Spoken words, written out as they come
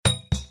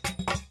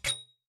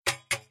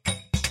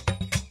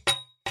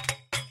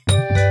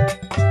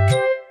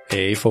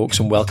Hey folks,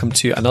 and welcome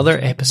to another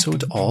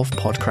episode of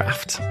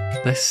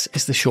Podcraft. This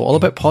is the show all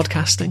about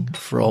podcasting,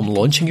 from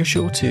launching your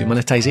show to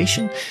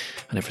monetization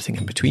and everything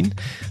in between.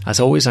 As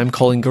always, I'm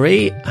Colin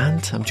Gray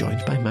and I'm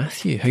joined by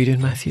Matthew. How you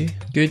doing, Matthew?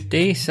 Good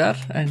day, sir,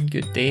 and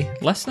good day,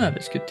 listener.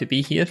 It's good to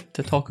be here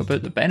to talk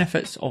about the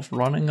benefits of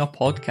running a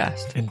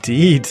podcast.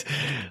 Indeed.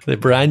 The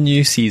brand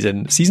new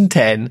season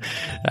 10.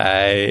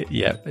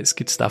 Yeah, it's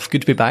good stuff.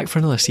 Good to be back for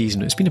another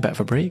season. It's been a bit of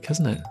a break,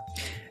 hasn't it?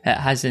 It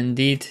has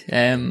indeed.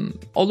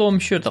 Although I'm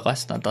sure the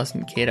listener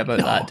doesn't care about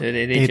that, do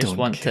they? They just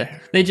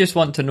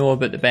want to know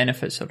about the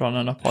benefits of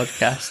running a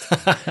podcast.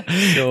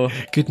 So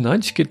good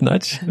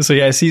nudge. So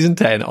yeah, season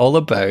 10, all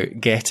about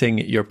getting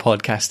your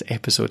podcast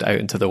episode out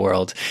into the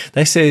world.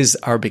 This is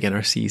our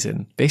beginner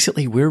season.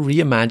 Basically, we're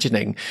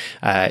reimagining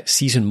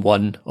season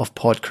 1 of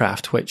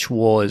Podcraft, which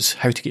was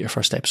how to get your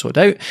first episode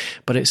out,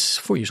 but it's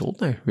 4 years old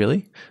now,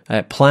 really.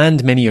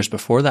 Planned many years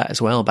before that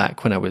as well,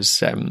 back when I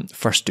was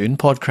first doing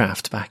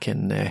Podcraft back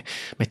in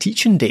my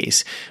teaching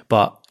days.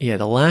 But yeah,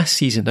 the last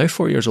season, now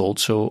 4 years old,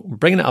 so we're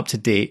bringing it up to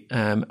date,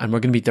 and we're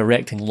going to be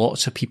directing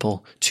lots of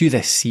people to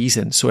this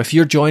season. So if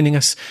you're joining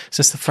us, is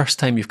this the first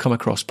time you've come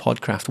across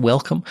Podcraft,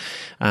 welcome,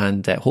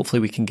 and hopefully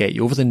we can get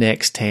you over the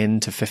next 10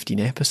 to 15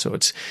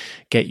 episodes,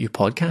 get you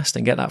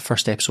podcasting, get that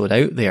first episode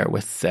out there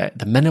with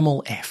the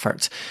minimal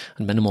effort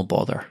and minimal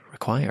bother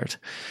required.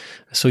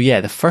 So yeah,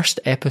 the first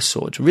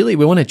episode, really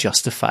we want to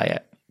justify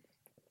it.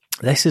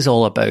 This is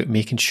all about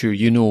making sure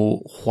you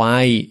know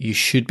why you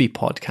should be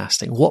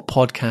podcasting, what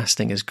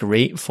podcasting is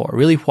great for,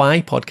 really why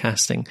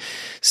podcasting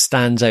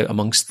stands out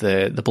amongst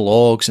the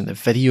blogs and the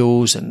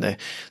videos and the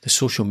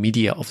social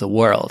media of the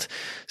world.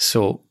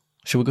 So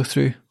shall we go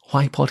through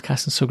why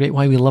podcasting is so great,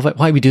 why we love it,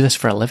 why we do this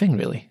for a living,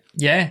 really?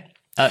 Yeah,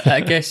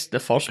 I guess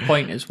the first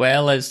point as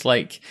well is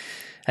like,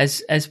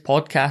 is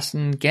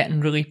podcasting getting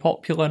really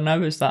popular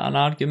now? Is that an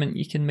argument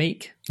you can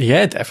make?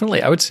 Yeah,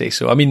 definitely. I would say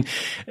so. I mean,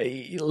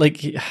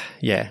 like,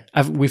 yeah,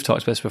 we've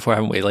talked about this before,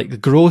 haven't we? Like, the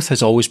growth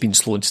has always been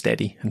slow and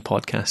steady in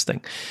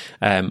podcasting,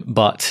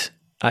 but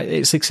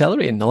it's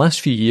accelerating. The last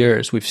few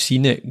years, we've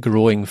seen it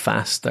growing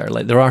faster.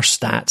 Like, there are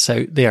stats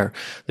out there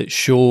that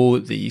show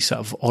the sort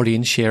of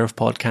audience share of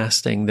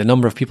podcasting, the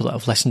number of people that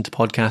have listened to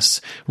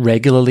podcasts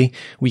regularly,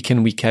 week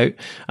in, week out,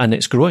 and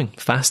it's growing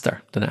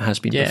faster than it has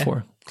been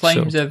before.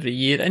 Climbs every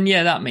year, and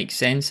yeah, that makes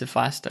sense, the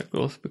faster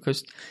growth,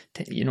 because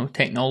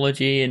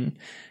technology and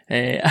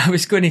I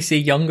was going to say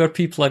younger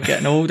people are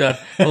getting older.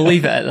 We'll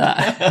leave it at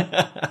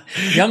that.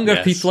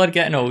 Younger people are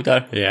getting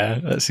older. Yeah,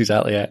 that's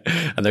exactly it.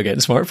 And they're getting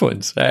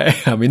smartphones.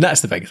 I mean,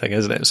 that's the big thing,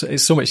 isn't it?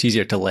 It's so much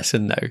easier to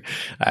listen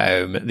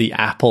now. The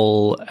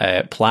Apple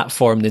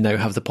platform, they now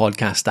have the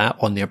podcast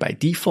app on there by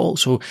default.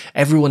 So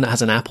everyone that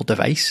has an Apple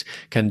device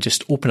can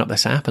just open up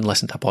this app and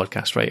listen to a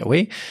podcast right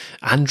away.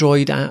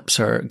 Android apps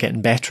are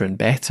getting better and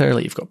better.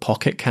 Like, you've got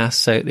Pocket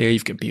Casts out there.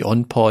 You've got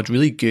Beyond Pod,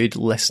 really good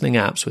listening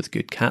apps with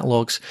good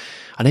catalogs.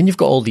 And then you've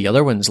got all the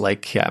other ones,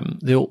 like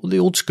the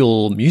old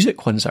school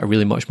music ones that are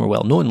really much more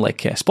well known, like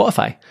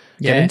Spotify.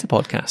 Get into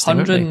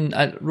podcasting.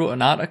 I wrote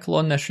an article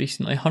on this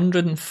recently.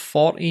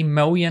 140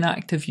 million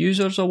active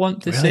users, I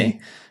want to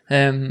say.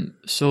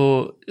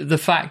 So the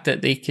fact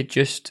that they could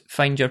just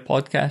find your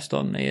podcast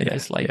on there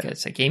is like,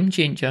 it's a game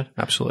changer.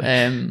 Absolutely.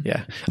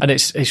 Yeah. And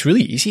it's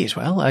really easy as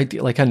well. I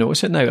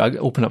notice it now. I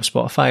open up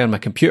Spotify on my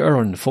computer,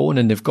 on the phone,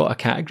 and they've got a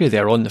category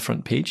there on the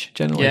front page.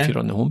 Generally, if you're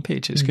on the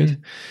homepage, it's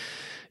good.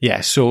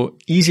 Yeah, so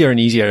easier and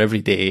easier every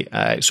day.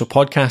 So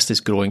podcast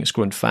is growing, it's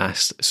growing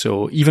fast.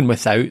 So even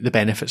without the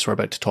benefits we're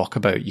about to talk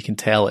about, you can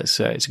tell it's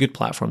a good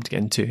platform to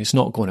get into. It's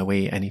not going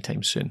away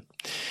anytime soon.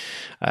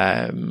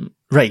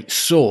 Right,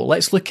 so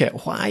let's look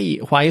at why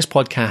is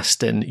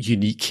podcasting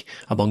unique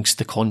amongst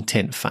the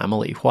content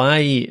family?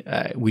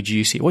 Why would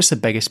you say, what's the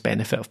biggest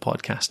benefit of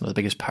podcasting or the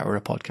biggest power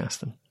of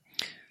podcasting?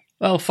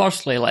 Well,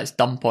 firstly, let's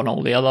dump on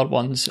all the other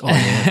ones. Oh,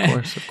 yeah,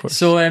 of course.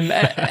 So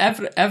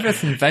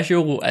everything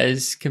visual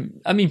is,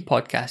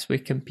 podcasts, we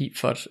compete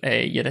for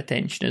your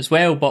attention as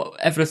well, but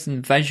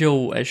everything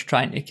visual is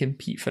trying to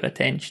compete for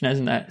attention,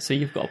 isn't it? So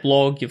you've got a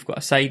blog, you've got a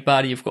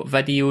sidebar, you've got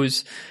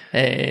videos,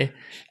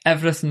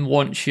 everything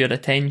wants your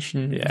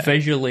attention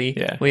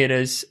visually,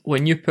 whereas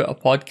when you put a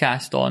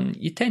podcast on,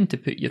 you tend to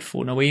put your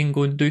phone away and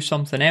go and do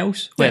something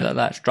else, whether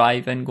that's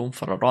driving, going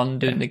for a run,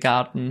 doing the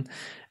garden.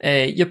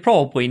 You're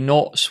probably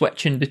not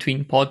switching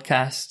between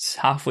podcasts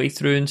halfway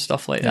through and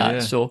stuff like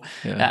that. So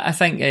I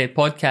think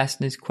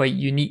podcasting is quite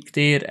unique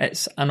there.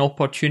 It's an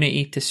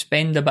opportunity to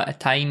spend a bit of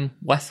time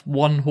with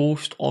one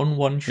host on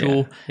one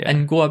show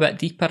and go a bit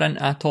deeper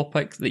into a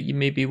topic that you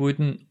maybe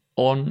wouldn't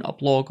on a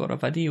blog or a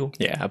video.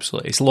 Yeah,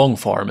 absolutely. It's long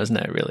form, isn't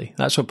it, really?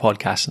 That's what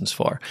podcasting's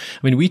for. I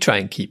mean, we try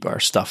and keep our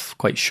stuff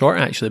quite short,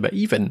 actually, but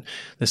even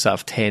the sort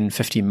of 10,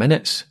 15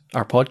 minutes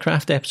our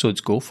Podcraft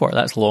episodes go for,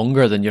 that's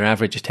longer than your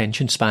average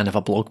attention span of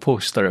a blog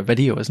post or a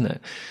video, isn't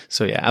it?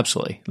 So yeah,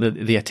 absolutely.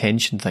 The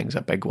attention thing's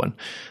a big one.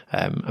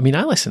 I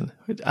listen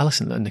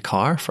in the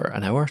car for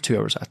an hour, 2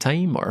 hours at a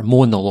time, or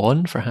mowing the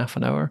lawn for half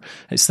an hour.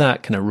 It's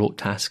that kind of rote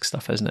task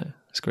stuff, isn't it?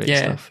 It's great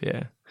stuff,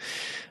 yeah.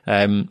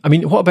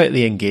 What about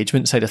the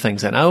engagement side of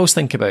things then? I always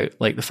think about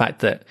like the fact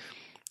that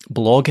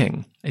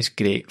blogging is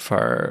great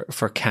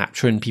for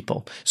capturing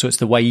people. So it's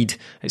the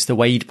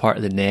wide part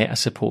of the net, I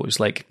suppose.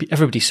 Like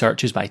everybody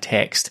searches by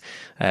text,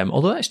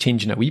 although that's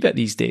changing a wee bit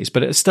these days.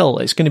 But it's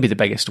going to be the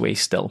biggest way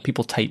still.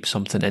 People type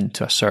something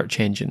into a search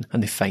engine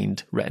and they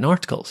find written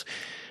articles.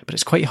 But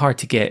it's quite hard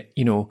to get,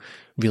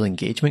 real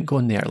engagement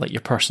going there, like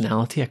your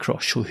personality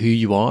across, show who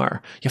you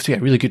are. You have to be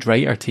a really good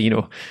writer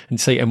to,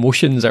 incite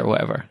emotions or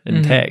whatever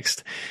in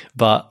text.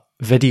 But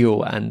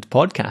video and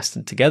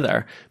podcasting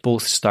together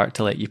both start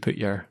to let you put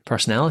your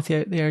personality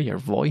out there, your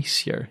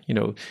voice, your,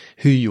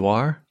 who you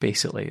are,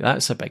 basically.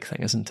 That's a big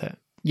thing, isn't it?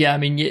 Yeah, I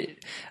mean,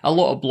 a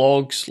lot of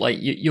blogs, like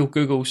you'll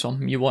Google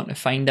something, you want to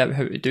find out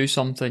how to do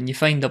something, you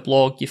find a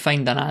blog, you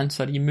find an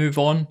answer, you move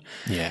on.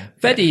 Yeah.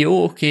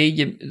 Video,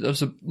 okay,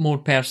 there's more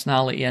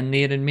personality in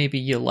there, and maybe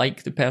you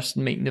like the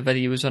person making the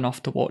videos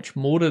enough to watch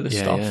more of the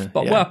stuff.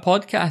 But with a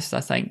podcast,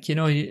 I think,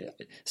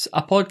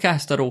 a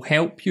podcaster will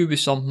help you with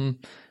something,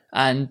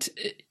 and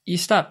you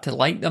start to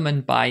like them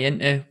and buy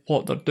into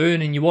what they're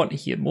doing, and you want to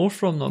hear more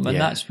from them, and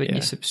that's when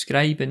you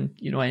subscribe, and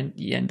and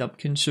you end up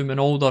consuming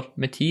all their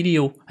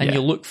material, and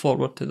you look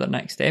forward to the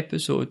next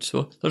episode.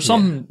 So there's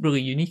something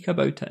really unique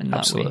about it in that way.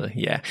 Absolutely,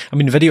 yeah. I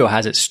mean, video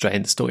has its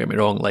strengths, don't get me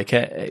wrong. Like,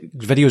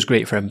 video is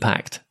great for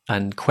impact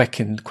and quick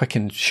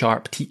and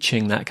sharp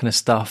teaching, that kind of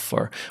stuff,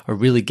 or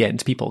really getting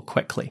to people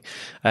quickly.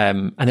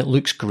 And it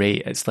looks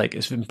great.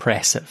 It's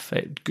impressive.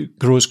 It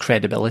grows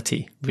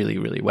credibility really,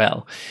 really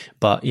well.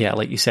 But yeah,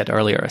 like you said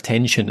earlier,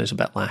 attention is a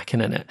bit lacking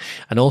in it.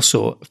 And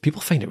also,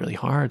 people find it really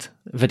hard,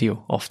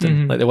 video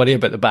often. Like they worry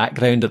about the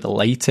background or the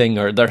lighting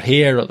or their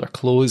hair or their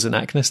clothes and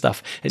that kind of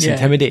stuff. It's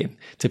intimidating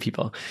to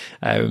people.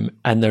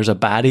 And there's a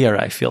barrier,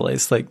 I feel.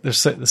 It's like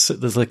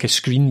there's like a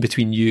screen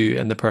between you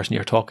and the person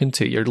you're talking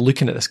to. You're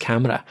looking at this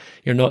camera.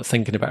 You're not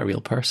thinking about a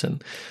real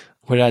person.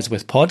 Whereas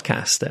with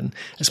podcasting,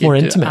 it's more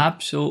intimate.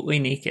 Absolutely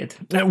naked.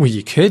 Well,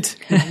 you could.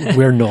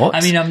 We're not.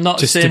 I mean, I'm not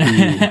just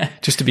saying...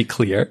 just to be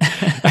clear.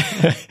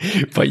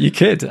 But you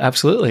could,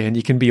 absolutely. And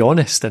you can be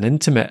honest and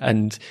intimate.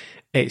 And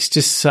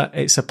it's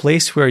a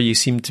place where you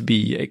seem to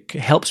be, it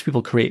helps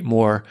people create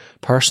more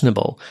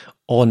personable,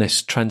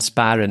 honest,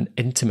 transparent,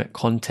 intimate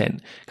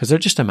content, because they're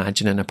just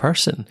imagining a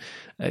person.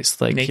 It's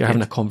like naked. You're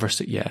having a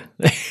conversation. Yeah.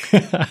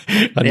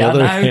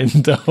 Another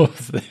end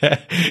of the...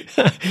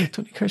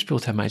 Don't encourage people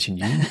to imagine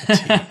you.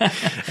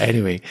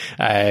 Anyway,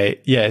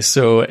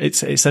 so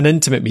it's an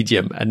intimate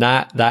medium, and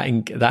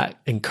that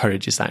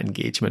encourages that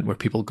engagement where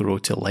people grow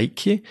to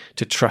like you,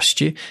 to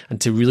trust you,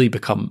 and to really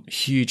become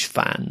huge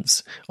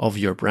fans of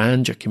your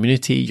brand, your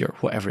community, your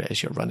whatever it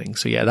is you're running.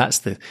 So yeah, that's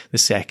the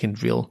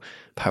second real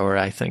power,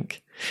 I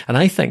think. And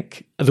I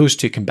think those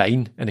two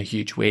combine in a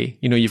huge way.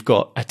 You've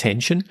got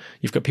attention,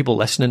 you've got people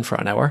listening for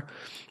an hour,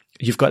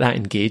 you've got that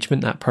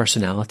engagement, that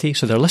personality.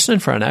 So they're listening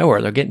for an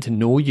hour, they're getting to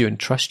know you and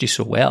trust you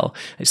so well.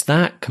 It's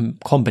that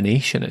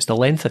combination, it's the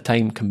length of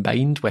time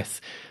combined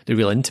with the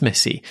real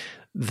intimacy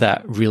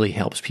that really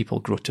helps people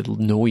grow to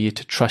know you,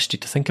 to trust you,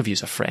 to think of you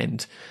as a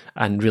friend.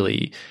 And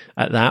really,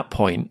 at that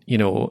point,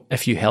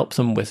 if you help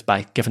them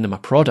by giving them a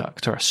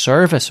product or a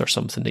service or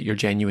something that you're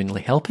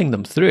genuinely helping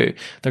them through,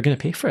 they're going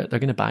to pay for it. They're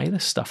going to buy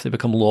this stuff. They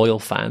become loyal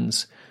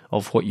fans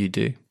of what you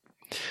do.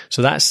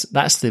 So that's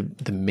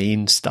the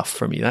main stuff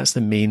for me. That's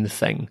the main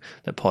thing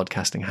that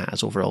podcasting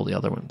has over all the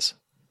other ones.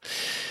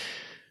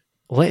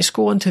 Let's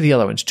go on to the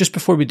other ones. Just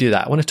before we do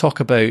that, I want to talk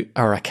about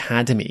our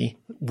academy.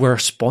 We're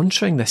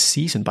sponsoring this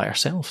season by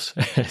ourselves.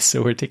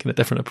 So we're taking a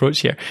different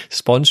approach here.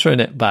 Sponsoring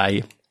it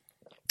by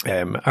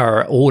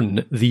our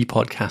own The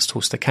Podcast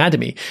Host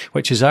Academy,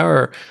 which is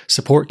our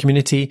support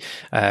community,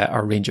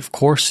 our range of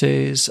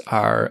courses,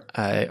 our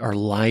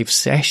live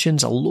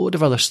sessions, a load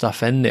of other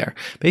stuff in there.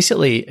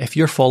 Basically, if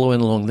you're following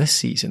along this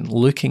season,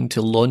 looking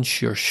to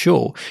launch your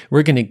show,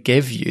 we're going to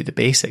give you the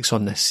basics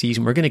on this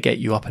season. We're going to get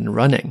you up and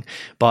running.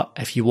 But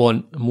if you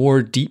want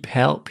more deep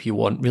help, you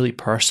want really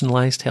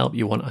personalized help,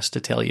 you want us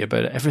to tell you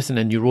about everything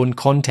in your own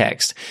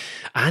context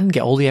and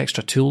get all the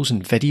extra tools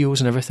and videos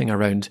and everything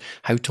around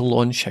how to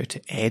launch, how to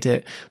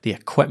edit, the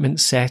equipment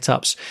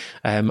setups,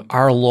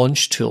 our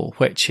launch tool,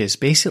 which is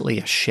basically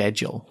a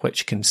schedule,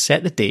 which can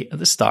set the date at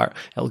the start.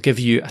 It'll give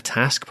you a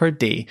task per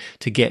day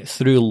to get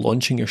through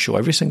launching your show.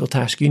 Every single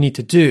task you need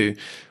to do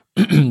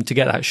to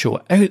get that show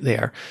out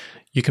there,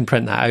 you can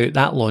print that out.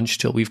 That launch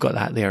tool, we've got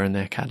that there in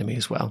the Academy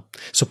as well.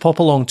 So pop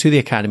along to the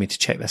Academy to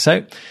check this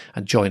out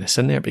and join us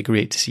in there. It'd be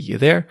great to see you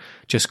there.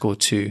 Just go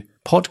to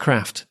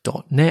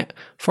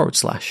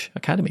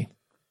podcraft.net/academy.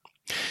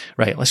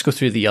 Right, let's go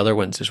through the other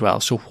ones as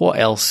well. So what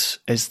else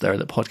is there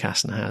that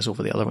podcasting has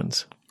over the other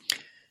ones?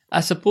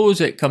 I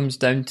suppose it comes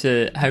down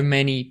to how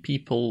many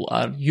people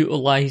are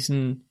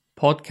utilising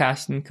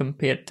podcasting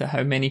compared to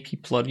how many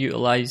people are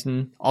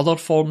utilising other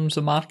forms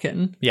of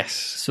marketing. Yes.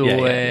 So,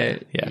 a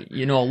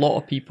lot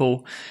of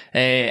people,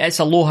 it's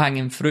a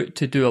low-hanging fruit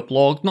to do a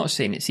blog. Not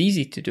saying it's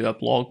easy to do a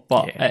blog,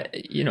 but,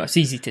 it's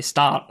easy to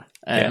start.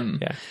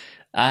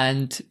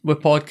 And with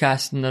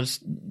podcasting,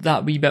 there's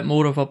that wee bit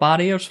more of a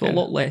barrier, so a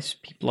lot less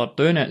people are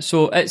doing it.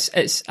 So it's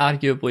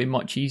arguably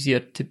much easier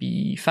to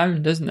be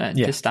found, isn't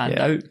it? To stand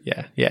out.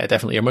 Yeah,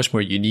 definitely. You're much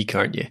more unique,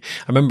 aren't you?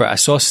 I remember I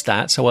saw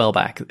stats a while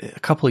back, a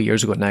couple of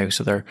years ago now,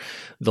 so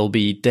they'll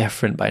be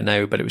different by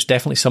now, but it was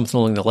definitely something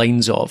along the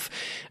lines of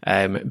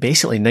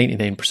basically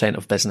 99%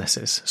 of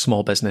businesses,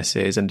 small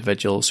businesses,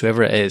 individuals,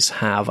 whoever it is,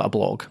 have a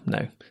blog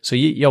now. So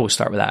you always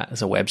start with that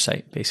as a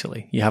website,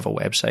 basically. You have a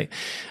website.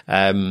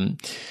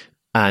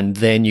 And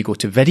then you go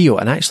to video,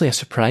 and actually a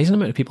surprising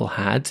amount of people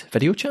had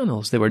video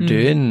channels. They were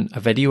doing a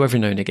video every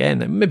now and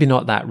again, maybe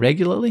not that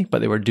regularly, but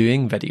they were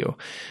doing video.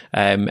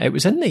 It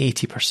was in the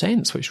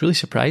 80%, which really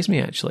surprised me,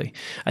 actually.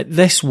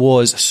 This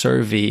was a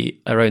survey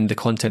around the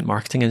Content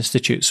Marketing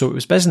Institute, so it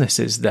was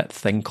businesses that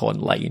think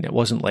online. It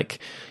wasn't like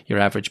your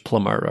average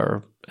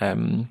plumber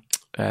or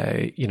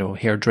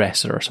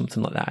hairdresser or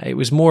something like that. It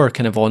was more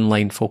kind of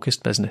online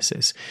focused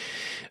businesses,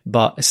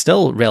 but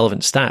still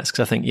relevant stats, because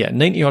I think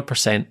 90 odd %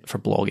 for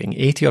blogging,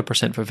 80 odd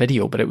 % for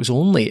video, but it was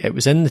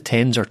in the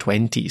 10s or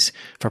 20s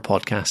for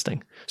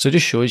podcasting. So it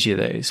just shows you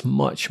that it's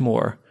much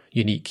more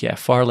unique.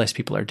 Far less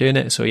people are doing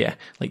it, so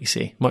like you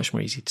say, much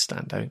more easy to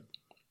stand out.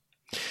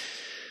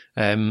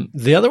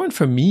 The other one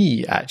for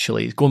me,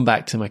 actually, going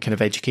back to my kind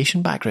of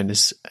education background,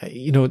 is,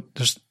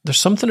 there's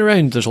something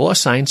around, there's a lot of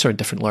science around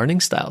different learning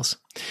styles.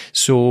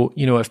 So,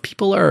 if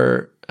people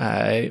are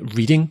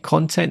reading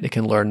content, they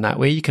can learn that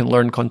way. You can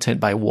learn content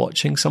by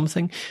watching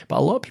something, but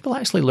a lot of people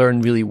actually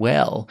learn really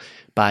well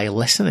by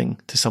listening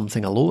to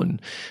something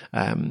alone.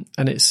 And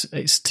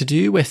it's to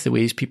do with the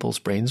ways people's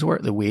brains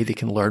work, the way they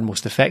can learn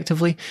most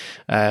effectively,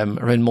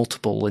 around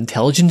multiple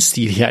intelligence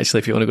theory, actually,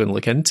 if you want to go and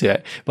look into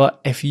it.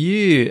 But if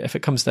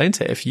it comes down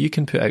to it, if you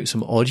can put out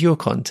some audio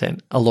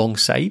content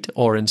alongside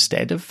or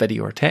instead of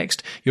video or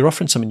text, you're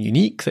offering something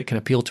unique that can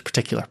appeal to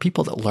particular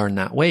people that learn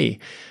that way.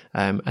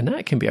 And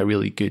that can be a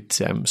really good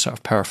sort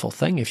of powerful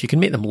thing. If you can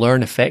make them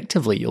learn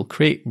effectively, you'll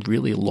create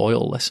really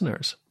loyal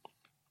listeners.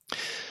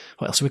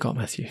 What else have we got,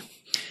 Matthew?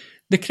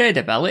 The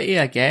credibility,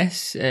 I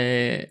guess,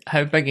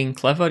 how big and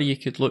clever you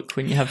could look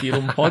when you have your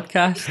own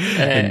podcast.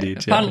 Indeed,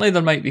 apparently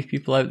there might be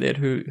people out there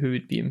who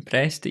would be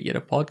impressed that you're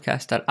a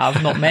podcaster.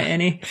 I've not met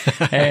any.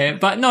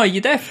 But no,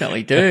 you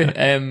definitely do.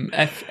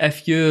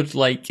 If you're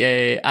like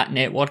at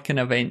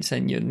networking events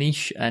in your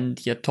niche and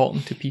you're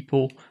talking to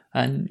people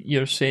and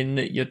you're saying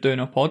that you're doing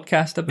a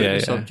podcast about the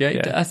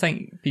subject, I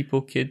think people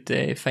could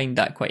find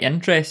that quite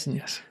interesting.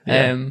 Yes.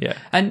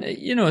 And,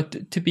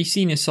 to be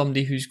seen as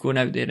somebody who's going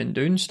out there and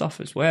doing stuff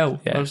as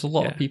well. There's a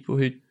lot of people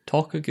who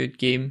talk a good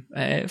game.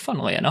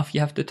 Funnily enough,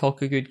 you have to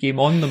talk a good game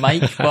on the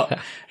mic, but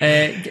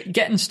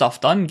getting stuff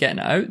done, getting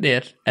it out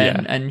there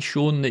and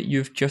showing that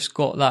you've just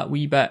got that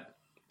wee bit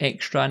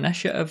extra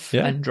initiative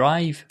and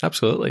drive.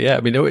 Absolutely, yeah.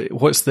 I mean,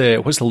 what's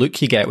the look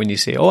you get when you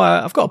say,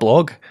 I've got a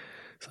blog?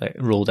 It's like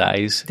rolled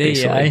eyes,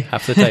 basically,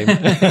 half the time.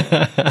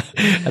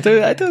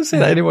 I don't say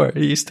that anymore. I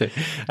used to.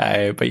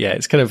 But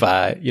it's kind of,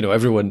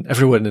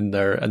 everyone and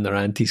their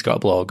auntie's got a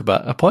blog,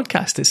 but a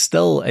podcast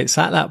it's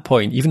at that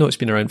point, even though it's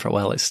been around for a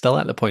while, it's still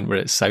at the point where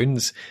it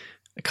sounds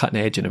cutting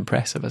edge and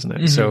impressive, isn't it?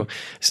 Mm-hmm. So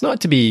it's not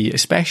to be,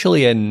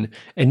 especially in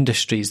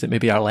industries that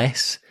maybe are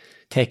less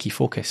techie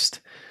focused,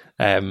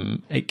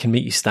 it can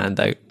make you stand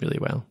out really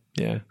well.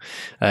 Yeah.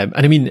 And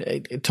I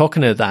mean,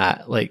 talking of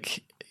that,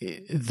 like,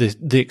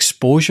 the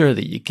exposure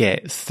that you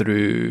get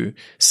through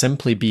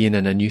simply being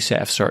in a new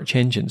set of search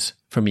engines,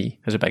 for me,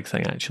 is a big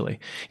thing, actually.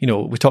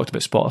 We talked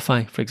about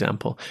Spotify, for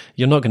example.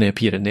 You're not going to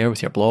appear in there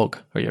with your blog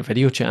or your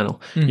video channel.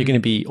 Mm-hmm. You're going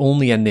to be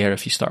only in there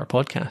if you start a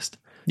podcast.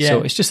 Yeah.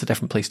 So it's just a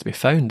different place to be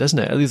found, isn't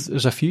it?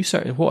 There's a few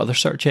what other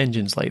search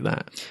engines like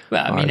that?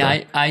 Well, I mean,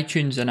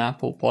 iTunes and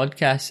Apple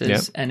Podcasts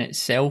is in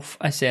itself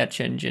a search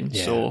engine.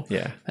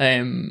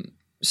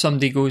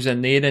 Somebody goes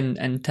in there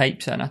and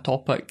types in a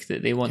topic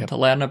that they want to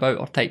learn about,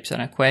 or types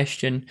in a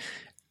question,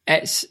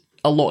 it's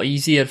a lot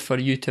easier for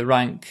you to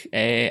rank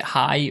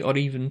high or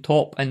even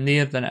top in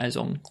there than it is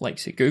on, like,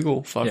 say,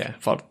 Google for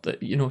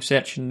the,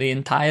 searching the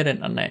entire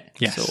internet.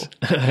 Yes, so.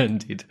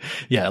 Indeed.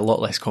 Yeah, a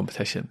lot less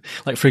competition.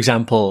 Like, for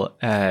example,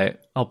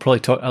 I'll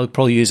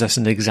probably use this as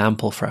an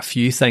example for a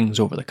few things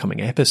over the coming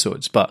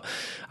episodes, but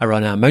I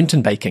run a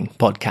mountain biking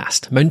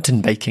podcast.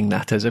 Mountain biking,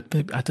 that is. I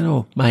don't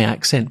know, my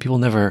accent, people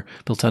never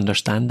be able to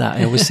understand that.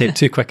 I always say it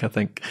too quick, I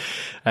think.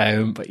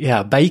 But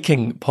yeah, a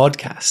biking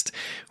podcast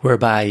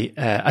whereby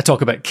I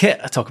talk about kit,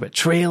 I talk about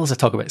trails, I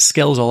talk about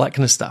skills, all that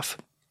kind of stuff.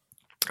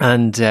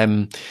 And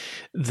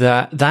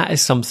that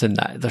is something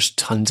that there's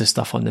tons of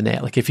stuff on the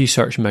net. Like, if you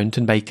search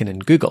mountain biking in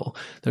Google,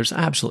 there's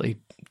absolutely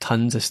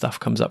tons of stuff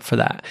comes up for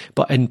that.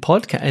 But in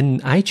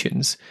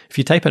iTunes, if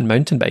you type in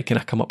mountain biking,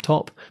 I come up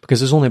top, because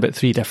there's only about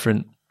 3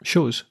 different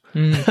shows.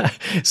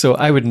 So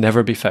I would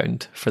never be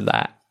found for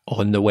that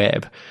on the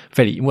web.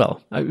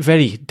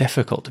 Very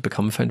difficult to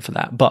become found for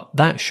that. But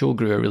that show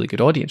grew a really good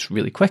audience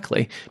really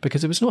quickly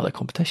because it was not a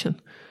competition.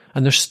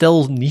 And there's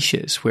still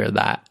niches where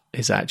that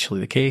is actually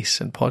the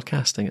case in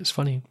podcasting. It's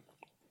funny.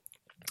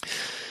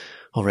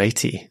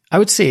 Alrighty.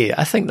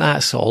 I think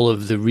that's all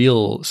of the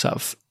real sort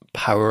of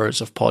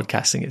powers of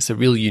podcasting. It's the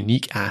real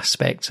unique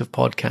aspects of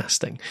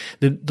podcasting.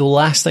 The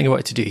last thing I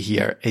wanted to do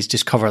here is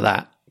just cover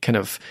that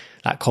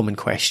common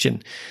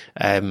question.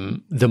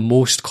 The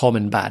most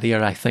common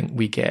barrier I think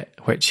we get,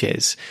 which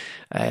is,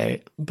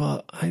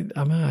 but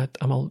I'm a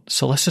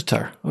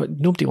solicitor.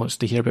 Nobody wants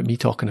to hear about me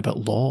talking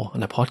about law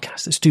on a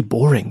podcast. It's too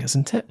boring,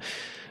 isn't it?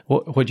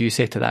 What do you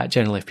say to that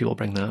generally if people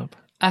bring that up?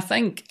 I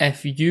think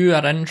if you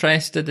are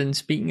interested in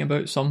speaking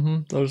about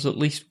something, there's at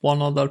least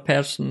one other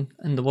person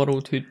in the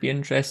world who'd be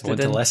interested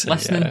in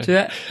listening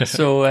to it.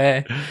 So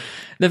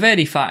the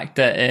very fact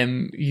that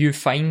you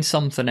find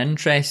something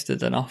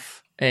interesting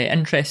enough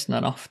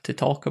to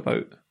talk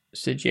about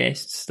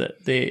suggests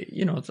that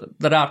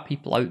there are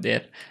people out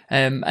there,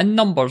 and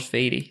numbers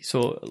vary.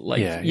 So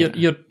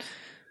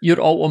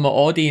your ultimate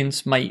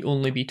audience might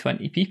only be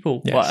 20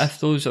 people, yes. But if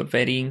those are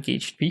very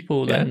engaged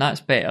people, then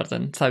that's better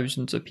than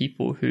thousands of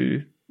people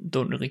who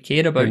don't really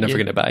care about you. They're never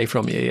going to buy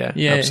from you,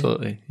 yeah,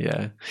 absolutely,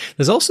 yeah.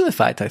 There's also the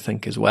fact, I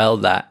think, as well,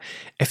 that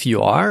if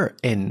you are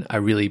in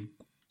a really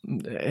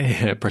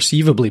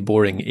perceivably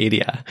boring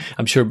area,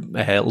 I'm sure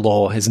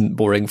law isn't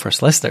boring for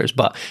solicitors,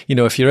 but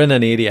if you're in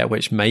an area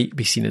which might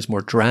be seen as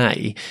more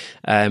dry,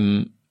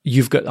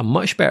 you've got a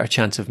much better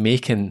chance of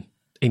making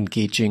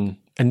engaging,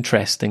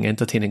 interesting,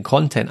 entertaining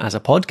content as a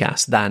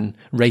podcast than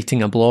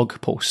writing a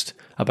blog post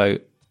about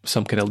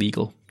some kind of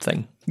legal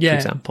thing, for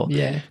example.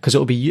 Yeah. Because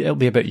it'll be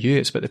about you.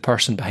 It's about the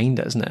person behind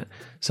it, isn't it?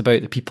 It's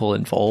about the people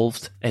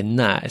involved in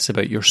that. It's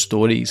about your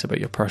stories, about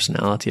your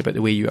personality, about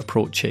the way you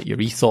approach it, your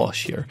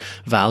ethos, your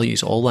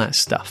values, all that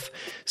stuff.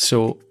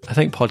 So I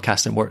think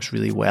podcasting works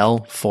really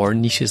well for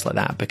niches like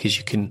that, because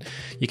you can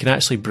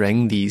actually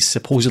bring these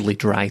supposedly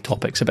dry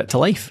topics a bit to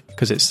life,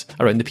 because it's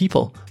around the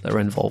people that are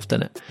involved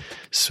in it.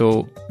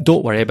 So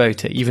don't worry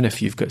about it, even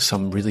if you've got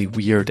some really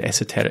weird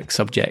esoteric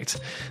subject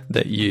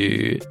that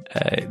you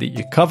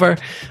cover.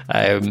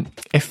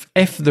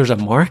 If there's a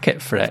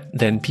market for it,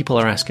 then people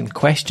are asking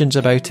questions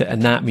about it,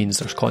 and that means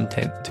there's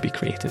content to be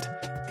created.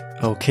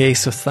 Okay,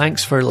 so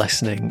thanks for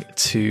listening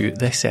to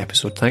this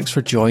episode. Thanks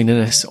for joining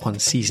us on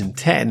season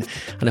 10,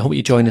 and I hope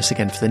you join us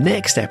again for the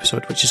next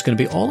episode, which is going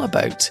to be all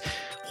about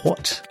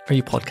what are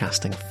you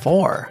podcasting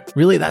for?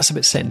 Really, that's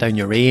about setting down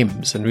your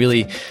aims and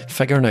really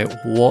figuring out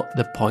what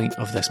the point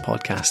of this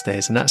podcast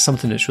is. And that's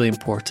something that's really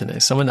important.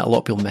 It's something that a lot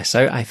of people miss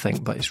out, I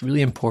think, but it's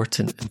really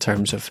important in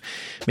terms of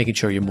making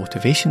sure your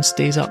motivation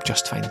stays up,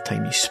 justifying the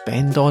time you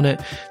spend on it,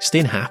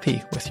 staying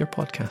happy with your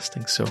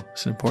podcasting. So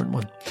it's an important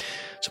one.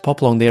 So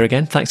pop along there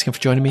again. Thanks again for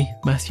joining me,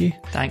 Matthew.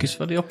 Thanks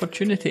for the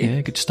opportunity.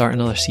 Yeah, good to start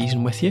another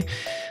season with you.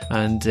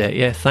 And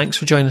thanks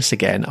for joining us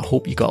again. I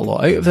hope you got a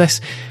lot out of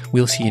this.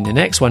 We'll see you in the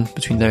next one.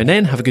 Between now and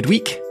then, have a good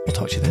week. We'll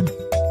talk to you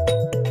then.